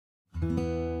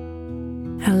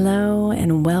Hello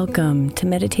and welcome to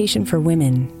Meditation for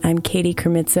Women. I'm Katie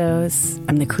Kermitzos.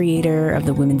 I'm the creator of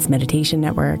the Women's Meditation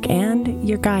Network and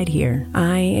your guide here.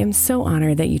 I am so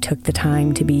honored that you took the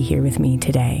time to be here with me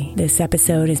today. This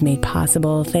episode is made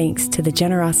possible thanks to the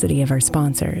generosity of our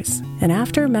sponsors. And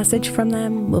after a message from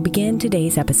them, we'll begin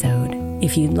today's episode.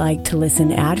 If you'd like to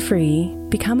listen ad-free,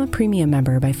 become a premium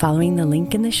member by following the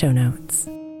link in the show notes.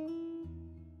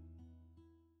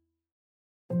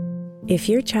 If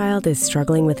your child is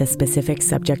struggling with a specific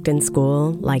subject in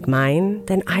school, like mine,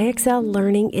 then IXL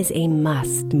Learning is a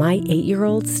must. My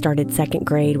 8-year-old started second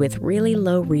grade with really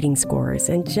low reading scores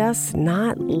and just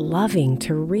not loving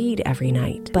to read every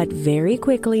night. But very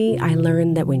quickly, I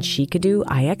learned that when she could do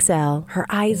IXL, her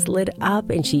eyes lit up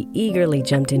and she eagerly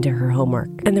jumped into her homework.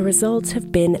 And the results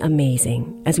have been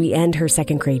amazing. As we end her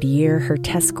second grade year, her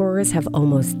test scores have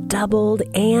almost doubled,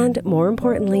 and more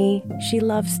importantly, she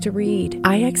loves to read.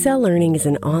 IXL Learning is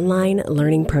an online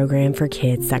learning program for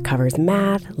kids that covers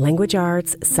math, language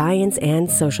arts, science, and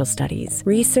social studies.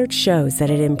 Research shows that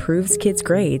it improves kids'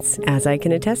 grades, as I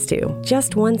can attest to.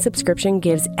 Just one subscription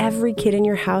gives every kid in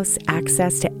your house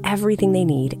access to everything they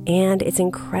need, and it's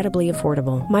incredibly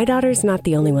affordable. My daughter's not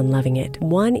the only one loving it.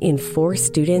 1 in 4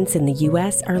 students in the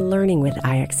U.S. are learning with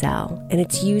IXL, and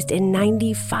it's used in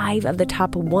 95 of the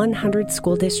top 100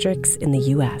 school districts in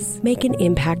the U.S. Make an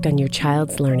impact on your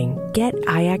child's learning. Get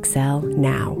IXL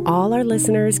now. All our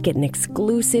listeners get an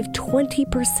exclusive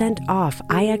 20% off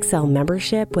IXL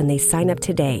membership when they sign up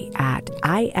today at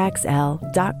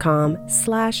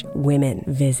IXL.com/women.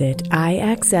 Visit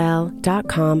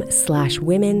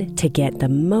IXL.com/women to get the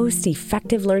most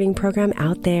effective learning program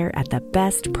out there at the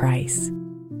best price.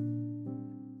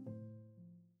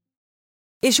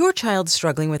 Is your child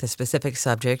struggling with a specific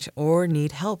subject or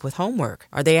need help with homework?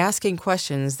 Are they asking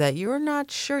questions that you're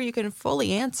not sure you can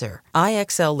fully answer?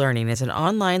 IXL Learning is an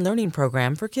online learning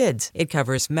program for kids. It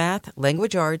covers math,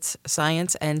 language arts,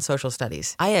 science, and social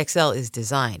studies. IXL is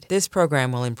designed. This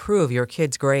program will improve your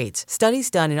kids' grades.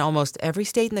 Studies done in almost every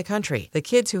state in the country. The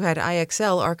kids who had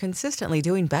IXL are consistently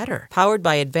doing better. Powered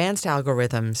by advanced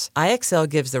algorithms, IXL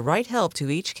gives the right help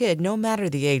to each kid no matter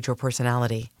the age or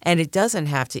personality. And it doesn't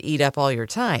have to eat up all your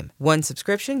time. One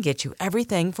subscription gets you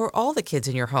everything for all the kids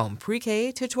in your home,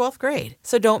 pre-K to 12th grade.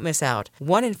 So don't miss out.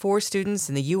 1 in 4 students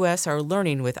in the U.S. are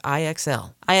learning with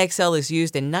IXL. IXL is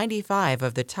used in 95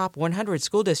 of the top 100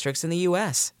 school districts in the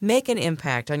U.S. Make an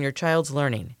impact on your child's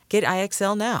learning. Get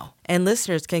IXL now. And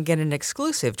listeners can get an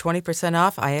exclusive 20%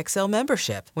 off IXL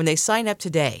membership when they sign up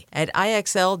today at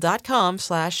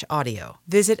IXL.com/audio.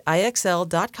 Visit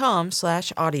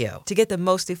IXL.com/audio to get the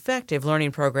most effective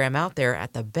learning program out there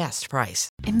at the best price.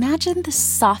 Imagine the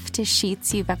softest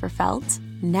sheets you've ever felt.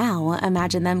 Now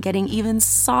imagine them getting even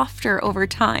softer over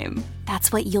time.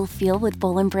 That's what you'll feel with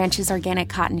Boll & Branch's organic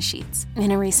cotton sheets. In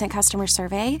a recent customer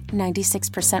survey,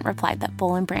 96% replied that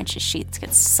Boll & Branch's sheets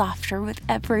get softer with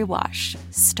every wash.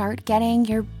 Start getting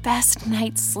your best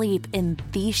night's sleep in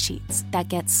these sheets that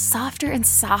get softer and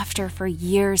softer for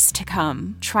years to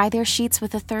come. Try their sheets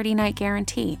with a 30-night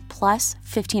guarantee, plus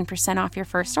 15% off your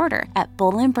first order at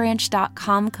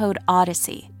bollandbranch.com code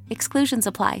Odyssey. Exclusions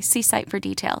apply. See site for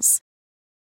details.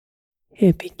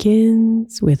 It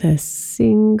begins with a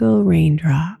single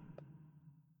raindrop.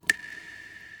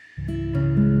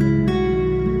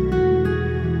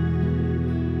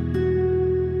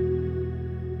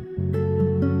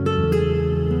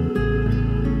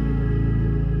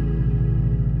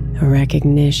 A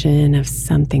recognition of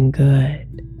something good.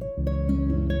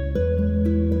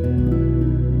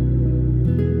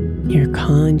 Your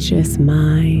conscious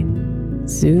mind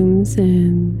zooms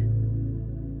in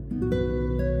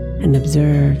and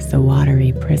observes the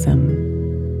watery prism,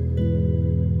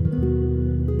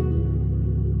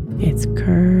 its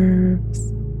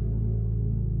curves,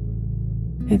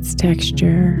 its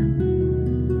texture,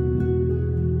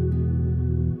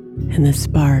 and the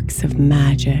sparks of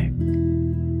magic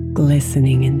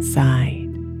glistening inside.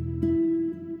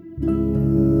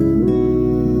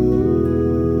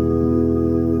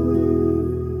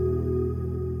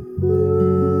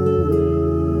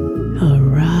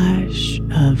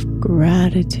 Of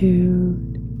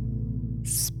gratitude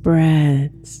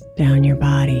spreads down your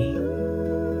body.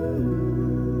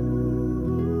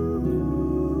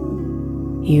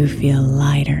 You feel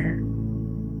lighter,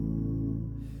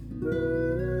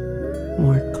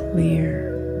 more clear,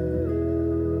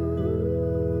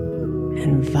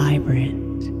 and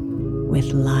vibrant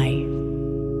with life.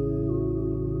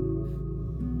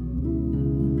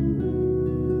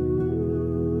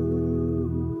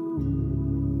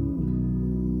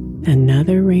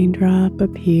 Another raindrop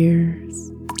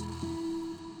appears,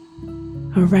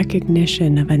 a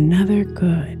recognition of another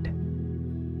good.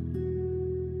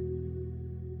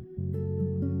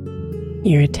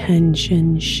 Your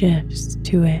attention shifts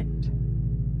to it,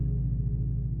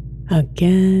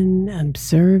 again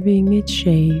observing its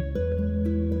shape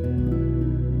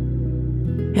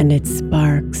and its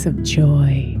sparks of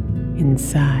joy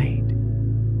inside.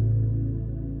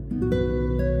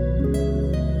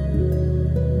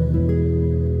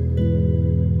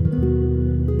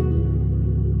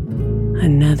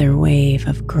 Another wave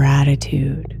of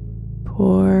gratitude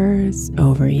pours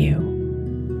over you.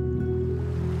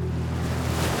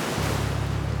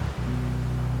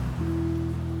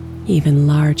 Even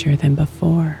larger than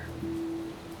before.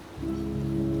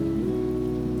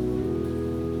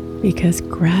 Because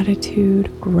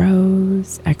gratitude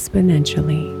grows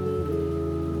exponentially.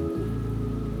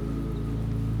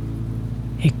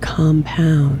 It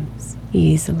compounds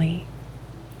easily.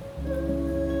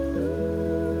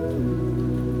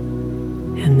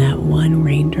 And that one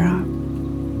raindrop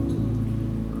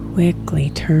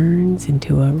quickly turns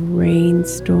into a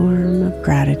rainstorm of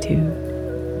gratitude,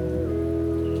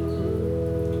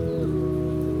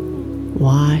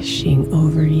 washing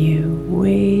over you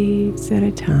waves at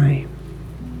a time,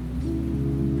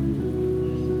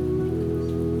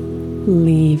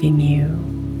 leaving you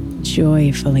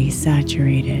joyfully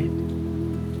saturated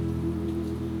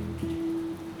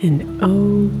and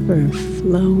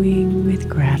overflowing with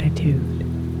gratitude.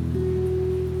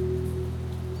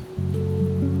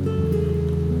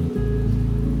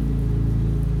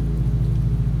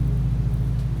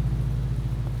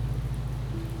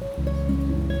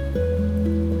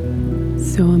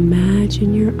 So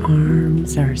imagine your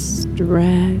arms are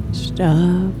stretched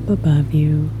up above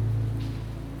you,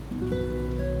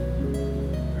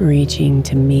 reaching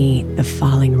to meet the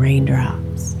falling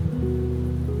raindrops,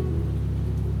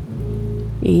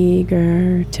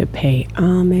 eager to pay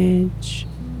homage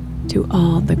to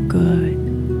all the good.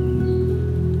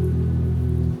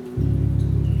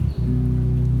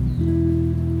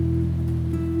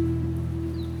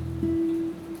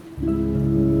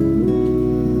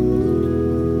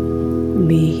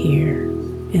 Be here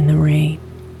in the rain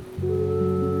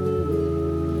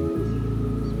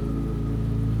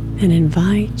and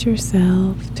invite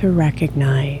yourself to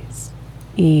recognize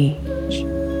each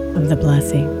of the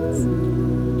blessings.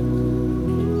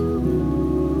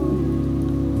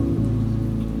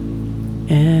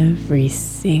 Every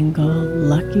single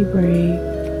lucky break,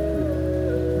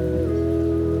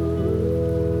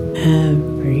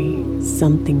 every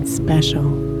something special,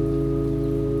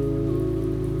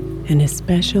 and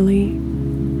especially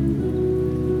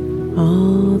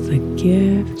all the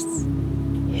gifts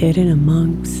hidden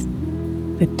amongst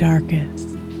the darkest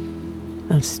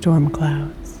of storm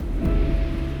clouds.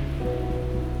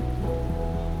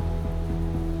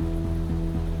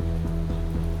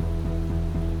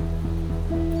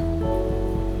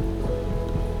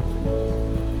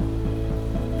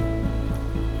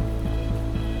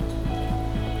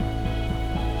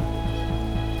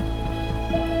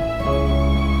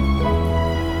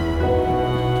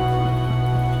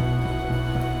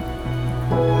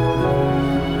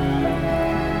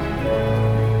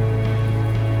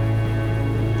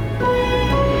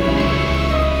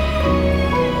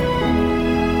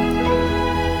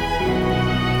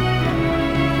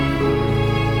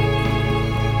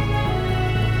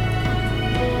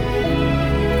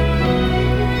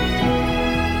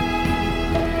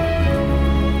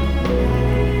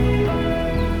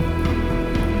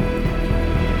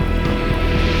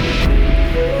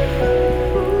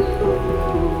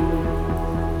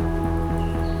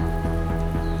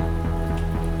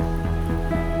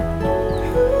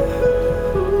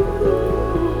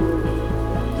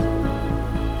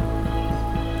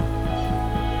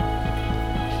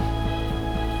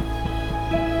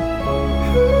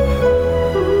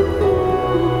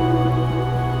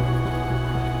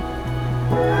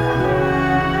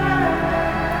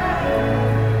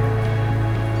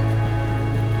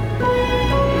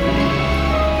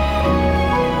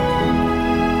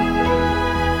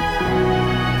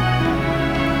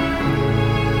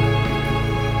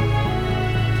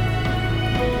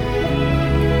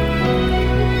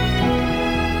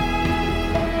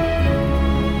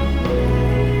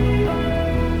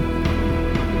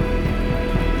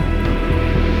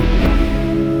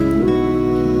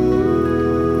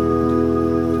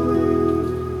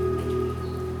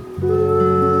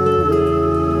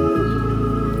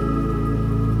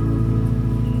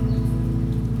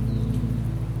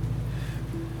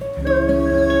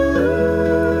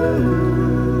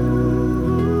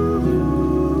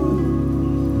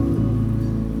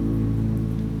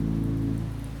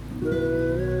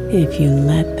 if you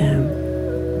let them.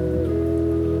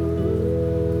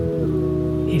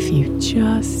 If you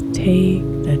just take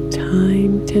the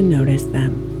time to notice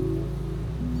them.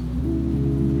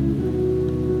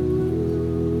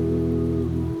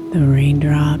 The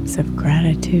raindrops of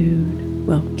gratitude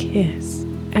will kiss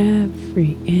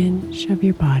every inch of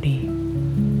your body,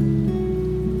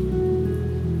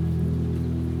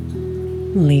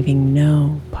 leaving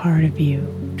no part of you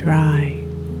dry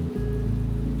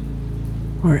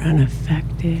or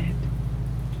unaffected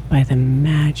by the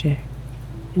magic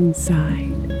inside.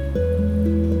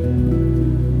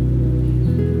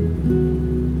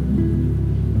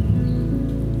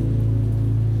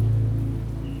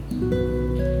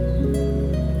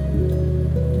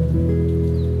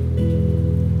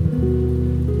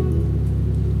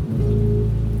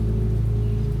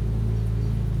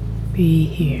 Be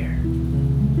here,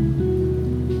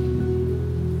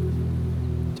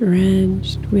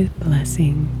 drenched with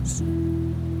blessings,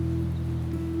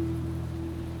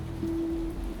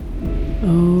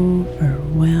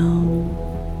 overwhelmed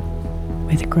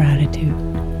with gratitude.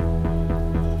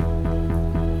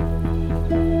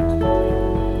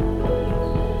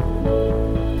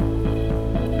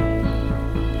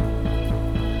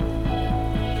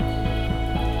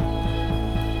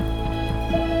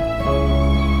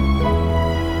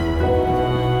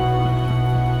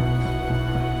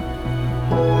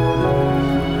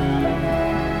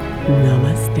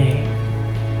 Namaste,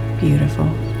 beautiful.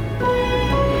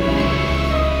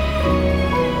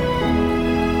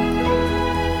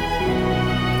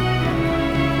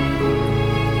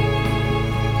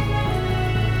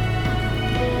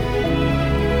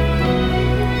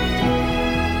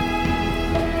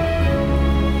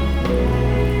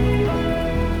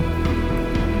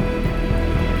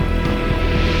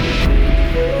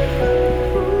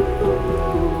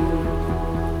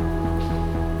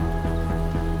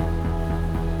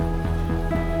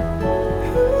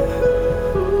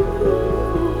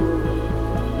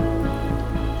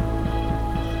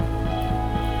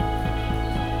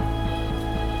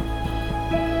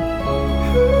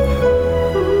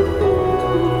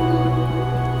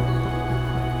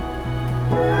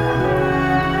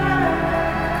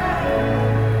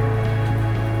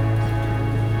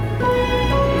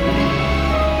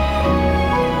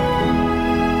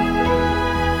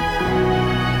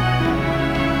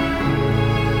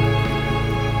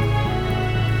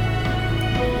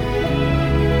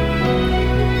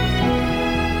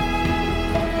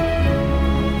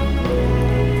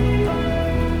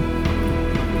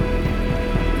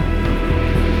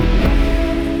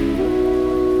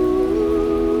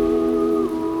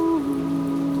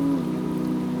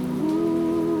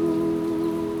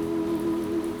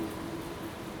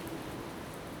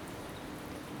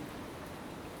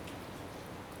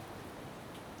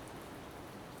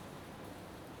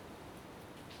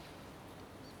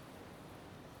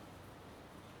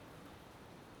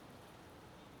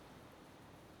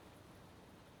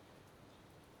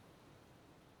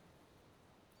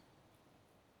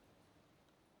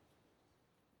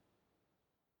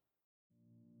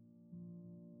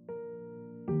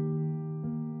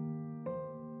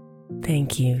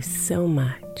 Thank you so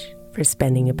much for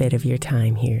spending a bit of your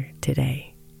time here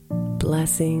today.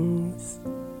 Blessings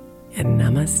and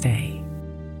namaste.